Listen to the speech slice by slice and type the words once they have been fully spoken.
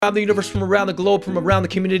Around the universe, from around the globe, from around the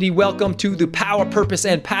community. Welcome to the Power, Purpose,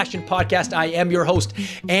 and Passion podcast. I am your host,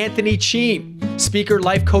 Anthony Chiem, speaker,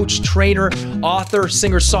 life coach, trainer, author,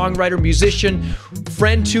 singer, songwriter, musician,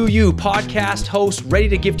 friend to you, podcast host, ready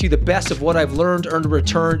to give to you the best of what I've learned, earned, and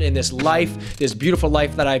returned in this life, this beautiful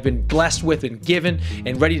life that I've been blessed with and given,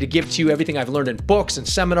 and ready to give to you everything I've learned in books and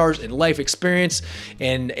seminars and life experience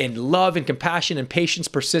and love and compassion and patience,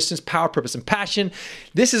 persistence, power, purpose, and passion.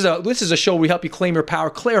 This is a show where we help you claim your power,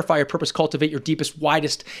 clarify your purpose, cultivate your deepest,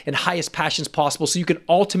 widest, and highest passions possible so you can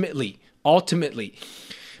ultimately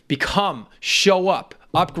become, show up,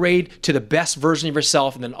 upgrade to the best version of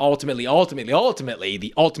yourself, and then ultimately,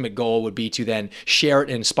 the ultimate goal would be to then share it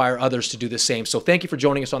and inspire others to do the same. So thank you for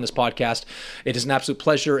joining us on this podcast. It is an absolute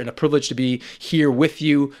pleasure and a privilege to be here with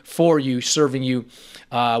you, for you, serving you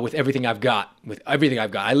with everything I've got. I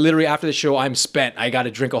literally, after the show, I'm spent. I got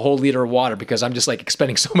to drink a whole liter of water because I'm just like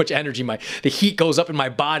expending so much energy. The heat goes up in my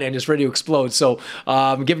body. I'm just ready to explode. So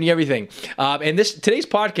I'm giving you everything. And today's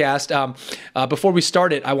podcast, before we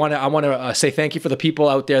start it, I want to say thank you for the people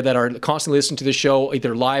out there that are constantly listening to the show,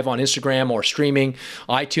 either live on Instagram or streaming,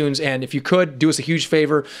 iTunes. And if you could do us a huge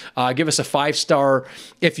favor, give us a 5-star.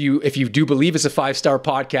 If you do believe it's a 5-star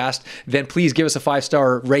podcast, then please give us a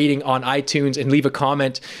 5-star rating on iTunes and leave a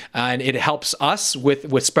comment. And it helps us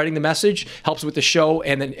with spreading the message, helps with the show,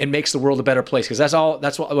 and then it makes the world a better place. Because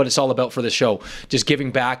that's what it's all about for the show. Just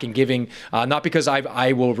giving back and giving, not because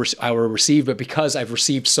I will receive, but because I've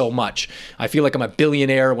received so much. I feel like I'm a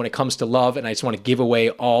billionaire when it comes to love, and I just want to give away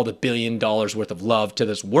all the $1 billion worth of love to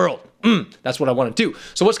this world. That's what I want to do.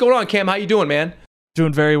 So what's going on, Cam? How you doing, man?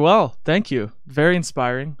 Doing very well. Thank you. Very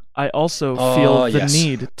inspiring. I also feel the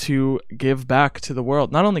need to give back to the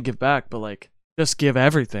world. Not only give back, but just give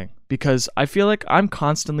everything, because I feel like I'm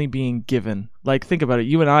constantly being given. Think about it.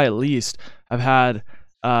 You and I, at least, have had,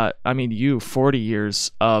 40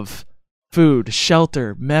 years of food,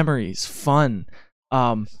 shelter, memories, fun.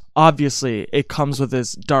 Obviously, it comes with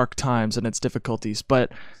its dark times and its difficulties,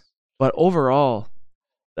 but overall,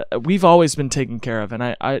 we've always been taken care of,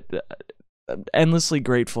 and I'm endlessly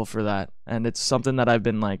grateful for that. And it's something that I've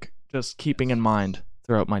been just keeping in mind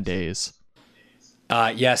throughout my days.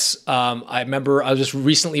 Yes. I remember I was just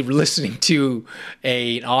recently listening to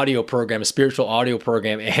an audio program, a spiritual audio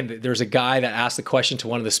program, and there's a guy that asked the question to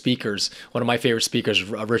one of the speakers, one of my favorite speakers,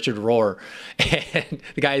 Richard Rohr. And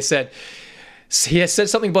the guy he had said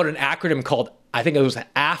something about an acronym called, I think it was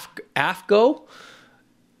AFGO.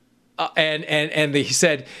 And he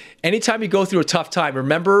said, anytime you go through a tough time,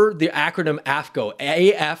 remember the acronym AFGO,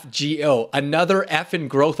 AFGO, another F in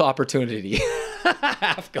growth opportunity.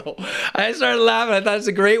 AFGO. I started laughing. I thought it's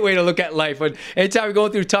a great way to look at life. But anytime you're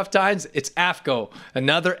going through tough times, it's AFGO,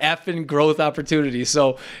 another F in growth opportunity.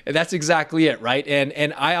 So that's exactly it, right?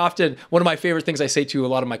 And I often, one of my favorite things I say to a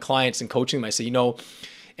lot of my clients in coaching them, I say,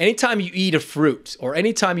 anytime you eat a fruit or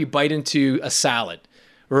anytime you bite into a salad,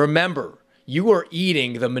 remember, you are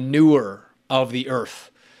eating the manure of the earth.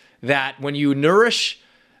 That when you nourish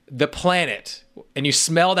the planet and you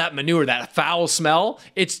smell that manure, that foul smell,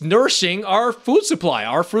 it's nourishing our food supply,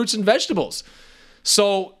 our fruits and vegetables.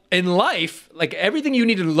 So in life, everything you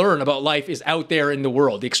need to learn about life is out there in the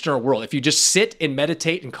world, the external world. If you just sit and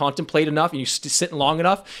meditate and contemplate enough, and you sit long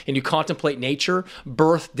enough and you contemplate nature,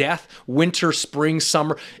 birth, death, winter, spring,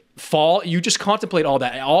 summer, fall, you just contemplate all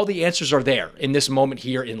that. All the answers are there in this moment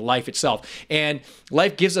here in life itself. And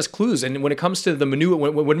life gives us clues. And when it comes to the manure,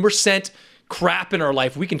 when we're sent crap in our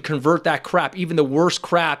life, we can convert that crap, even the worst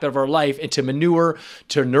crap of our life, into manure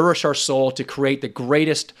to nourish our soul, to create the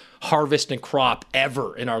greatest harvest and crop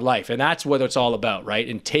ever in our life. And that's what it's all about, right?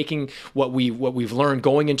 And taking what we've learned,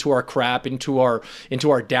 going into our crap, into our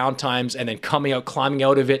down times, and then climbing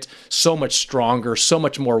out of it so much stronger, so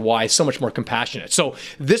much more wise, so much more compassionate. So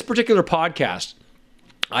this particular podcast,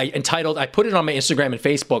 I put it on my Instagram and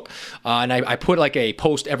Facebook, and I put a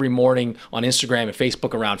post every morning on Instagram and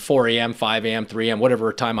Facebook around 4 a.m., 5 a.m., 3 a.m.,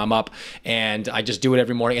 whatever time I'm up, and I just do it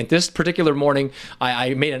every morning. And this particular morning,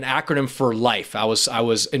 I made an acronym for life. I was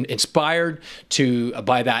inspired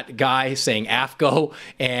by that guy saying AFGO,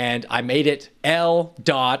 and I made it L.I.F.E,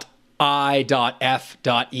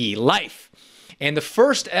 life. And the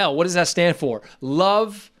first L, what does that stand for?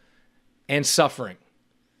 Love and suffering.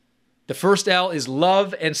 The first L is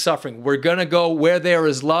love and suffering. We're going to go where there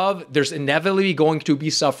is love, there's inevitably going to be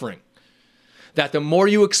suffering. That the more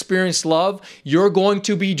you experience love, you're going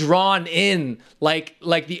to be drawn in like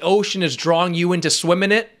the ocean is drawing you in to swim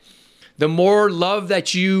in it. The more love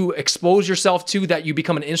that you expose yourself to, that you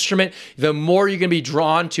become an instrument, the more you're going to be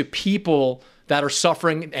drawn to people that are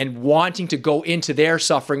suffering and wanting to go into their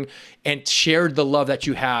suffering and share the love that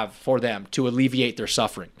you have for them to alleviate their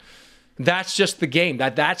suffering. That's just the game.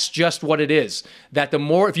 That's just what it is. That the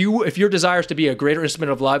more, if your desire is to be a greater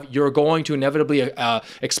instrument of love, you're going to inevitably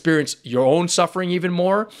experience your own suffering even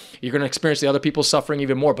more. You're going to experience the other people's suffering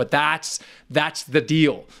even more. But that's the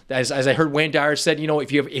deal. As I heard Wayne Dyer said,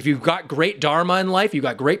 if you've got great dharma in life, you've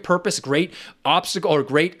got great purpose, great obstacle, or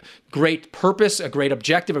great purpose, a great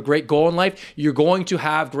objective, a great goal in life, you're going to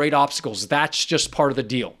have great obstacles. That's just part of the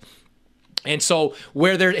deal. And so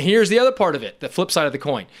here's the other part of it, the flip side of the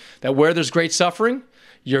coin, that where there's great suffering,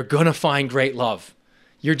 you're going to find great love.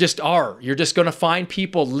 You're just going to find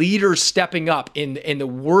people, leaders stepping up in the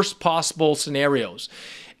worst possible scenarios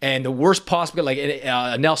and the worst possible, like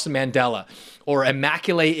Nelson Mandela or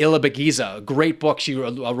Immaculée Ilibagiza, a great book she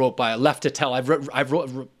wrote by Left to Tell. I've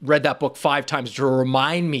read that book 5 times to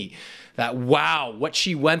remind me that, wow, what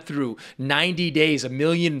she went through, 90 days, 1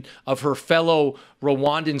 million of her fellow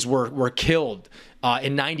Rwandans were killed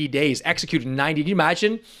in 90 days, executed in 90. Can you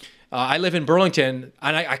imagine? I live in Burlington,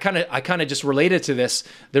 and I kind of just related to this.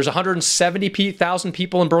 There's 170,000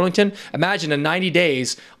 people in Burlington. Imagine in 90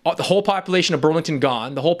 days, the whole population of Burlington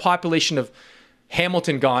gone, the whole population of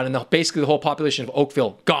Hamilton gone, and basically the whole population of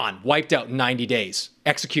Oakville gone, wiped out in 90 days,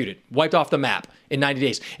 executed, wiped off the map in 90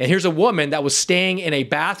 days. And here's a woman that was staying in a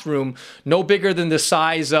bathroom no bigger than the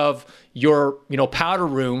size of your powder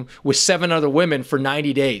room with 7 other women for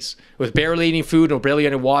 90 days, with barely eating food or barely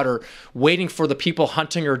any water, waiting for the people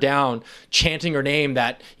hunting her down, chanting her name,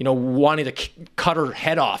 that wanting to cut her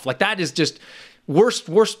head off. Like, that is just worst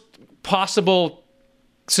possible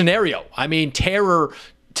scenario. I mean, terror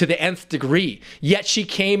to the nth degree. Yet she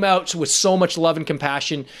came out with so much love and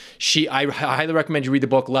compassion. I highly recommend you read the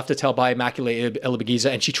book Left to Tell by Immaculée Ilibagiza,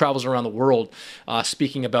 and she travels around the world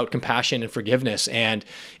speaking about compassion and forgiveness. And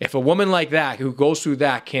if a woman like that, who goes through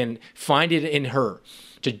that, can find it in her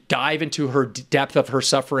to dive into her depth of her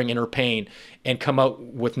suffering and her pain and come out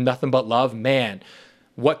with nothing but love, man,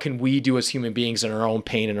 what can we do as human beings in our own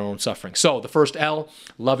pain and our own suffering? So the first L,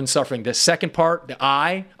 love and suffering. The second part, the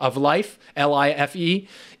I of life, L-I-F-E,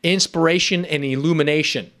 inspiration and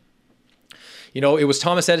illumination. It was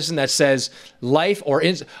Thomas Edison that says life or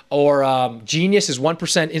genius is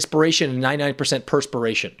 1% inspiration and 99%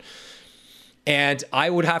 perspiration. And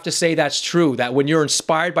I would have to say that's true, that when you're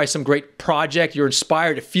inspired by some great project, you're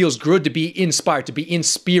inspired, it feels good to be inspired, to be in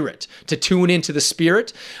spirit, to tune into the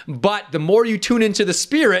spirit. But the more you tune into the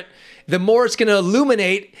spirit, the more it's going to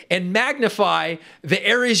illuminate and magnify the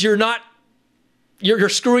areas you're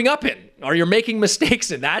screwing up in, or you're making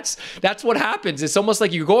mistakes in. That's what happens. It's almost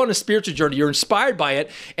like you go on a spiritual journey, you're inspired by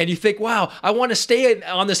it, and you think, wow, I want to stay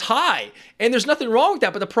on this high. And there's nothing wrong with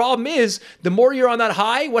that. But the problem is, the more you're on that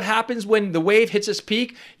high, what happens when the wave hits its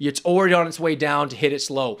peak? It's already on its way down to hit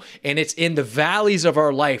its low. And it's in the valleys of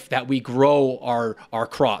our life that we grow our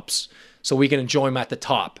crops, so we can enjoy them at the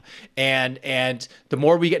top. And the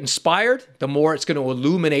more we get inspired, the more it's going to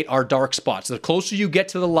illuminate our dark spots. The closer you get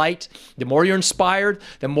to the light, the more you're inspired,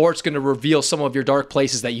 the more it's going to reveal some of your dark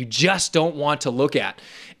places that you just don't want to look at.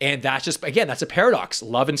 And that's just, again, that's a paradox.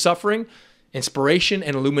 Love and suffering, inspiration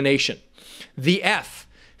and illumination. The F,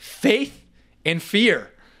 faith and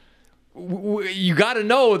fear. You got to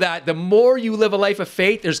know that the more you live a life of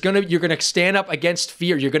faith, you're going to stand up against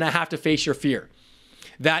fear. You're going to have to face your fear.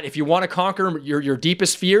 That if you want to conquer your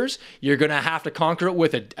deepest fears, you're going to have to conquer it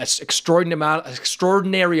with an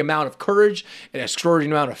extraordinary amount of courage, an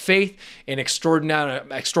extraordinary amount of faith, an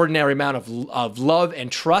extraordinary amount of love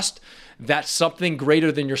and trust that something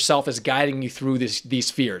greater than yourself is guiding you through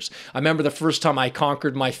these fears. I remember the first time I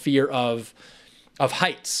conquered my fear of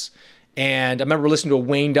heights. And I remember listening to a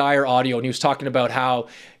Wayne Dyer audio, and he was talking about how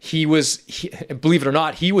believe it or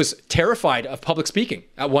not, he was terrified of public speaking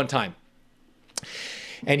at one time.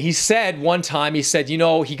 And he said one time, he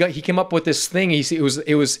came up with this thing. He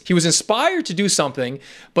was inspired to do something,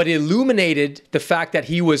 but it illuminated the fact that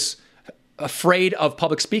he was afraid of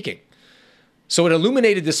public speaking. So it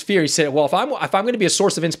illuminated this fear. He said, well, if I'm going to be a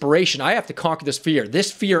source of inspiration, I have to conquer this fear.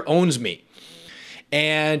 This fear owns me.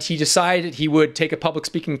 And he decided he would take a public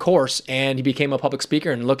speaking course, and he became a public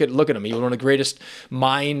speaker. And look at him. He was one of the greatest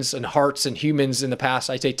minds and hearts and humans in the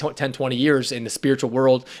past, I'd say 10, 20 years in the spiritual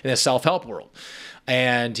world, in the self-help world.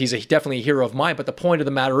 And he's definitely a hero of mine. But the point of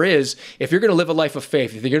the matter is, if you're going to live a life of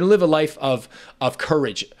faith, if you're going to live a life of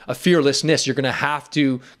courage, of fearlessness, you're going to have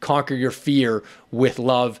to conquer your fear with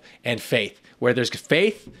love and faith. Where there's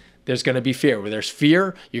faith, there's going to be fear. Where there's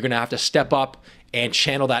fear, you're going to have to step up and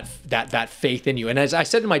channel that faith in you. And as I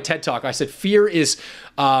said in my TED Talk, I said fear is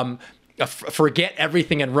forget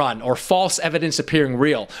everything and run, or false evidence appearing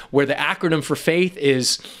real, where the acronym for faith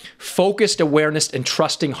is focused awareness and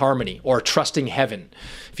trusting harmony, or trusting heaven,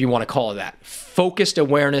 if you want to call it that. Focused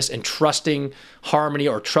awareness and trusting harmony,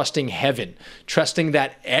 or trusting heaven, trusting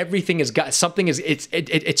that everything is got something is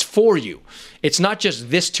it's for you. It's not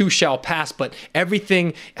just this too shall pass, but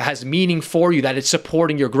everything has meaning for you, that it's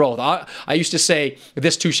supporting your growth. I used to say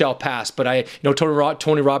this too shall pass, but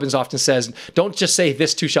Tony Robbins often says, don't just say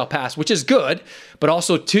this too shall pass, which is good, but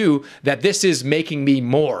also too that this is making me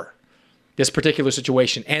more, this particular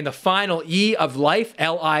situation. And the final E of life,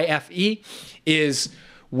 LIFE, is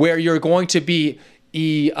where you're going to be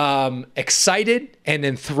excited and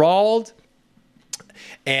enthralled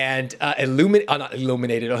and not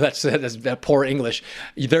illuminated. Oh, that's poor English.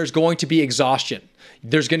 There's going to be exhaustion.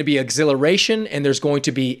 There's going to be exhilaration, and there's going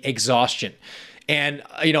to be exhaustion. And,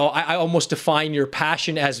 I almost define your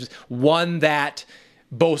passion as one that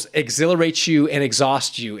both exhilarates you and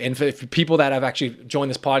exhausts you. And for people that have actually joined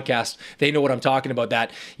this podcast, they know what I'm talking about.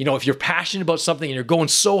 That, if you're passionate about something and you're going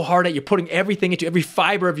so hard at it, you're putting everything into every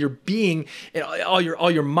fiber of your being, all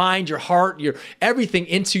your mind, your heart, your everything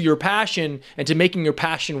into your passion, and to making your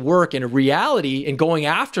passion work in a reality, and going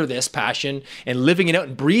after this passion and living it out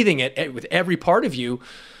and breathing it with every part of you.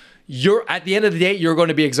 You're at the end of the day, you're going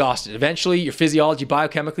to be exhausted. Eventually, your physiology,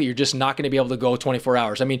 biochemically, you're just not going to be able to go 24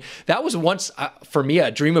 hours. I mean, that was once, for me, a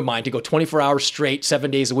dream of mine to go 24 hours straight, 7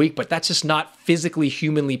 days a week, but that's just not physically,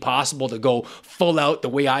 humanly possible to go full out the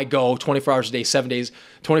way I go 24 hours a day, 7 days,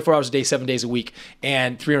 24 hours a day, 7 days a week,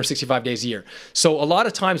 and 365 days a year. So a lot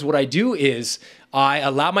of times what I do is I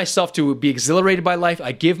allow myself to be exhilarated by life.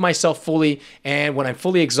 I give myself fully, and when I'm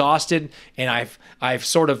fully exhausted and I've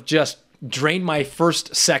sort of just drain my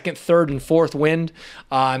first, second, third, and fourth wind,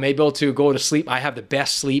 I'm able to go to sleep. I have the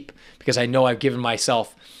best sleep because I know I've given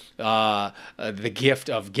myself the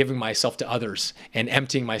gift of giving myself to others and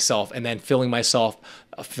emptying myself, and then filling myself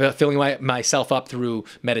up through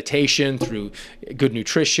meditation, through good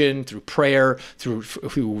nutrition, through prayer, through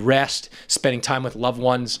rest, spending time with loved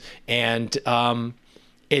ones. And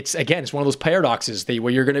it's one of those paradoxes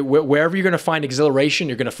where wherever you're going to find exhilaration,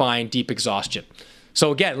 you're going to find deep exhaustion.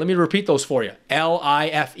 So again, let me repeat those for you.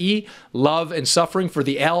 LIFE, love and suffering. For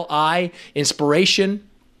the LI, inspiration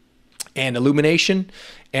and illumination.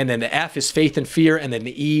 And then the F is faith and fear. And then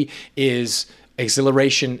the E is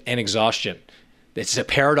exhilaration and exhaustion. It's a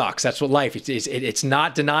paradox. That's what life. It's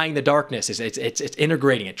not denying the darkness. It's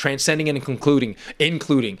integrating it, transcending it, and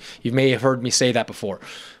including. You may have heard me say that before.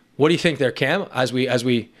 What do you think there, Cam? As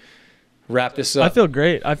we wrap this up, I feel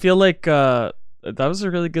great. I feel like that was a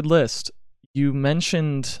really good list. You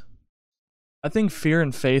mentioned, I think fear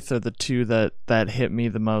and faith are the two that hit me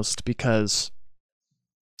the most, because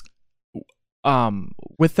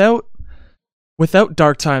without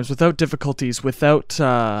dark times, without difficulties, if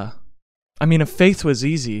faith was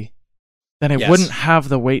easy, then it wouldn't have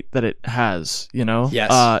the weight that it has,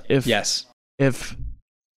 Yes. If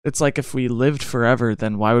it's like, if we lived forever,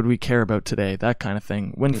 then why would we care about today? That kind of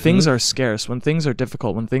thing. When things are scarce, when things are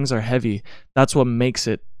difficult, when things are heavy, that's what makes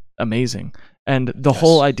it amazing. And the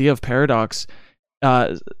whole idea of paradox,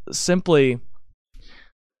 simply,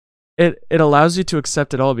 it allows you to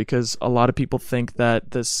accept it all, because a lot of people think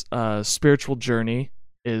that this spiritual journey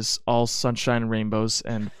is all sunshine and rainbows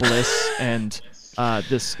and bliss and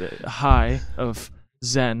this high of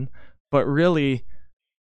Zen, but really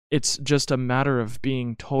it's just a matter of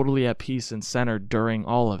being totally at peace and centered during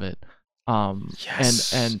all of it.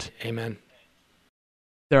 And amen.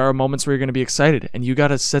 There are moments where you're going to be excited, and you got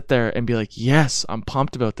to sit there and be like, yes, I'm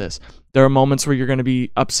pumped about this. There are moments where you're going to be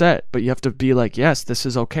upset, but you have to be like, yes, this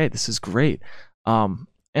is okay. This is great.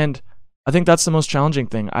 And I think that's the most challenging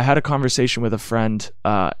thing. I had a conversation with a friend,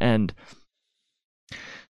 and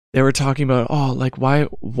they were talking about,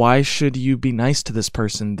 why should you be nice to this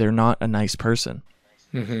person? They're not a nice person.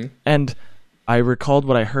 And I recalled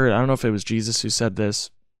what I heard. I don't know if it was Jesus who said this,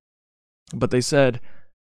 but they said,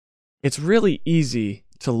 it's really easy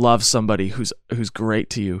to love somebody who's great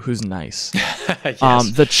to you, who's nice.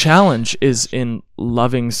 Yes. The challenge is in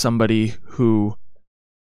loving somebody who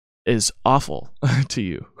is awful to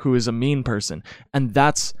you, who is a mean person. And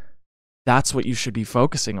that's what you should be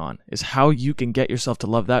focusing on, is how you can get yourself to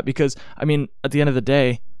love that. Because, at the end of the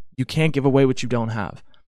day, you can't give away what you don't have.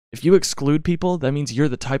 If you exclude people, that means you're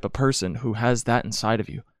the type of person who has that inside of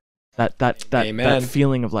you. That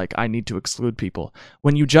feeling of like, I need to exclude people.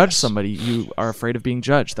 When you judge somebody, you are afraid of being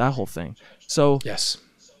judged, that whole thing. So yes.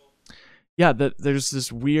 Yeah, there's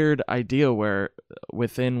this weird idea where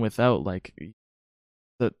within, without, like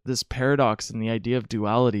this paradox and the idea of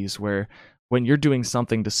dualities, where when you're doing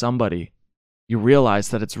something to somebody, you realize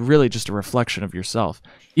that it's really just a reflection of yourself.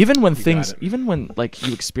 Even when like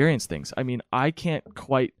you experience things. I mean, I can't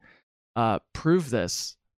quite prove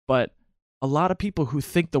this, but a lot of people who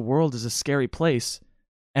think the world is a scary place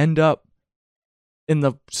end up in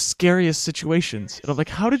the scariest situations. And I'm like,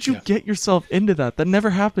 how did you get yourself into that? That never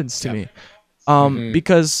happens to me.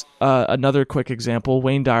 Because another quick example,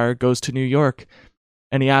 Wayne Dyer goes to New York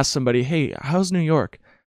and he asks somebody, hey, how's New York?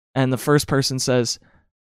 And the first person says,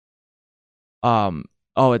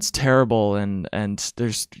 oh, it's terrible. And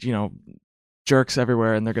there's, jerks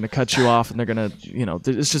everywhere and they're going to cut you off and they're going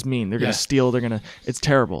to, it's just mean. They're going to steal. It's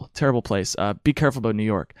terrible place. Be careful about New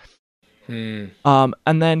York. And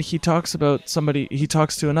then he talks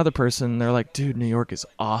to another person. And they're like, dude, New York is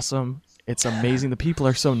awesome. It's amazing. The people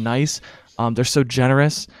are so nice. They're so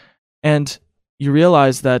generous. And you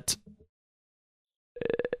realize that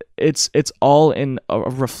it's all in a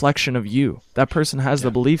reflection of you. That person has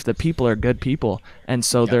the belief that people are good people. And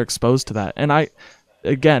so they're exposed to that. And I,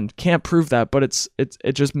 again, can't prove that, but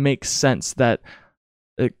it just makes sense that,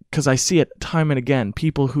 because I see it time and again,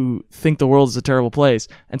 people who think the world is a terrible place,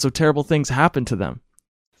 and so terrible things happen to them.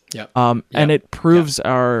 And it proves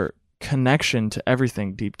our connection to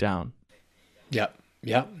everything deep down.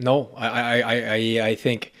 No, I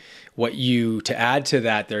think to add to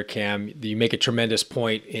that there, Cam, you make a tremendous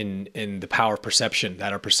point in the power of perception,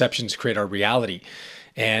 that our perceptions create our reality.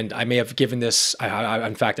 And I may have given this,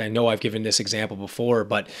 in fact, I know I've given this example before,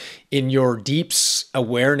 but in your deep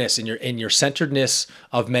awareness, in your centeredness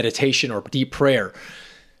of meditation or deep prayer,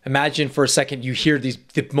 imagine for a second you hear the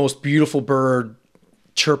most beautiful bird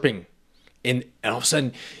chirping, and all of a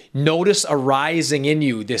sudden notice arising in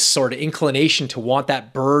you this sort of inclination to want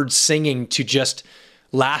that bird singing to just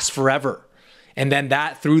last forever. And then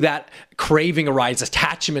through that craving arises,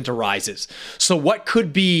 attachment arises. So what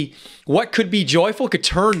could be joyful could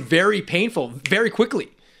turn very painful very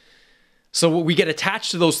quickly. So we get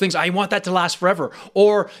attached to those things. I want that to last forever.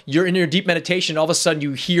 Or you're in your deep meditation, all of a sudden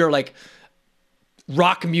you hear like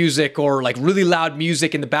rock music or like really loud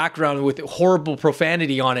music in the background with horrible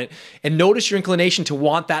profanity on it, and notice your inclination to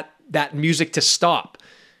want that music to stop.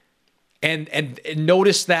 And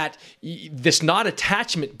notice that this not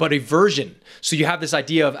attachment, but aversion. So you have this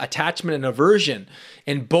idea of attachment and aversion,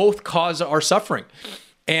 and both cause our suffering.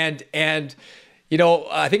 And I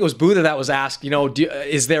think it was Buddha that was asked,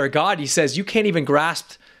 is there a God? He says, you can't even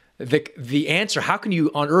grasp the answer. How can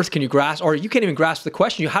you on earth can you grasp, or you can't even grasp the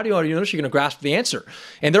question? How do you notice you're going to grasp the answer?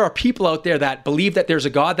 And there are people out there that believe that there's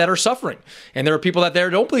a God that are suffering. And there are people that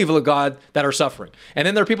don't believe in a God that are suffering. And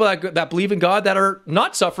then there are people that believe in God that are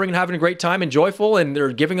not suffering and having a great time and joyful, and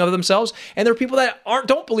they're giving of themselves. And there are people that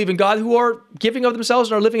don't believe in God who are giving of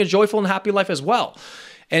themselves and are living a joyful and happy life as well.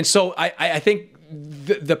 And so I think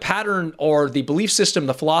the pattern or the belief system,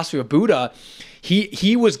 the philosophy of Buddha,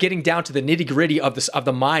 he was getting down to the nitty-gritty of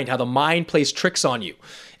the mind, how the mind plays tricks on you.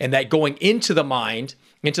 And that going into the mind,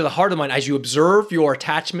 into the heart of the mind, as you observe your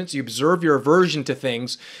attachments, you observe your aversion to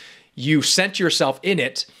things, you center yourself in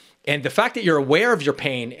it. And the fact that you're aware of your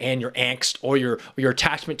pain and your angst or your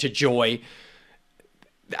attachment to joy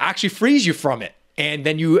actually frees you from it. And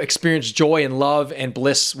then you experience joy and love and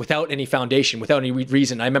bliss without any foundation, without any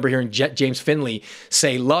reason. I remember hearing James Finley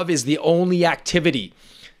say, love is the only activity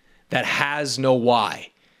that has no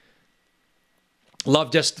why.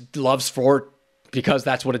 Love just loves for it because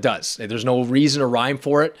that's what it does. There's no reason or rhyme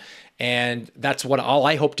for it. And that's what all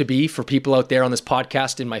I hope to be for people out there on this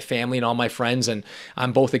podcast, and my family and all my friends. And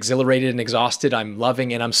I'm both exhilarated and exhausted. I'm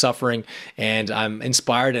loving and I'm suffering, and I'm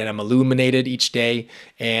inspired and I'm illuminated each day.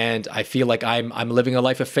 And I feel like I'm living a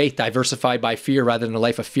life of faith diversified by fear rather than a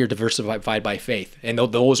life of fear diversified by faith. And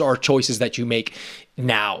those are choices that you make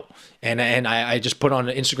now. And I just put on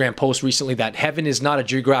an Instagram post recently that heaven is not a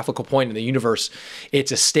geographical point in the universe.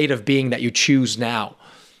 It's a state of being that you choose now,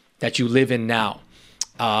 that you live in now.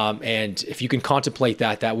 And if you can contemplate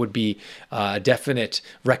that would be a definite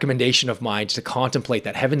recommendation of mine, to contemplate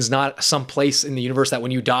that heaven's not some place in the universe that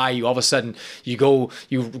when you die, you all of a sudden you go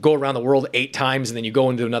around the world 8 times and then you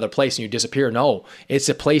go into another place and you disappear. No, it's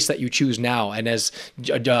a place that you choose now. And as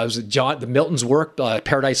Milton's work,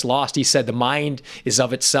 Paradise Lost, he said, the mind is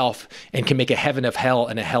of itself and can make a heaven of hell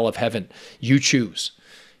and a hell of heaven. You choose.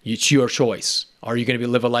 It's your choice. Are you going to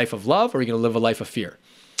live a life of love, or are you going to live a life of fear?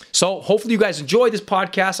 So hopefully you guys enjoyed this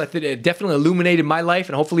podcast. I think it definitely illuminated my life,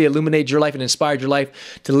 and hopefully illuminated your life and inspired your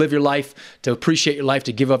life to live your life, to appreciate your life,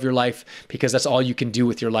 to give of your life, because that's all you can do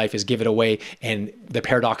with your life is give it away. And the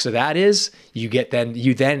paradox of that is you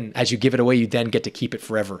then, as you give it away, you then get to keep it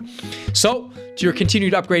forever. So to your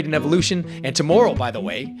continued upgrade and evolution. And tomorrow, by the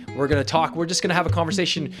way, we're just going to have a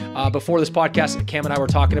conversation before this podcast. Cam and I were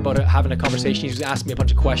talking about it, having a conversation. He's asked me a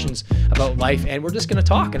bunch of questions about life, and we're just going to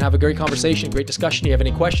talk and have a great conversation, great discussion. If you have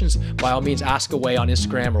any questions, by all means, ask away on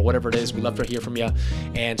Instagram or whatever it is. We'd love to hear from you.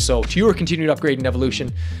 And so to your continued upgrade and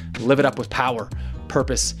evolution, live it up with power,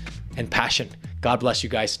 purpose, and passion. God bless you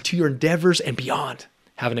guys to your endeavors and beyond.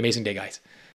 Have an amazing day, guys.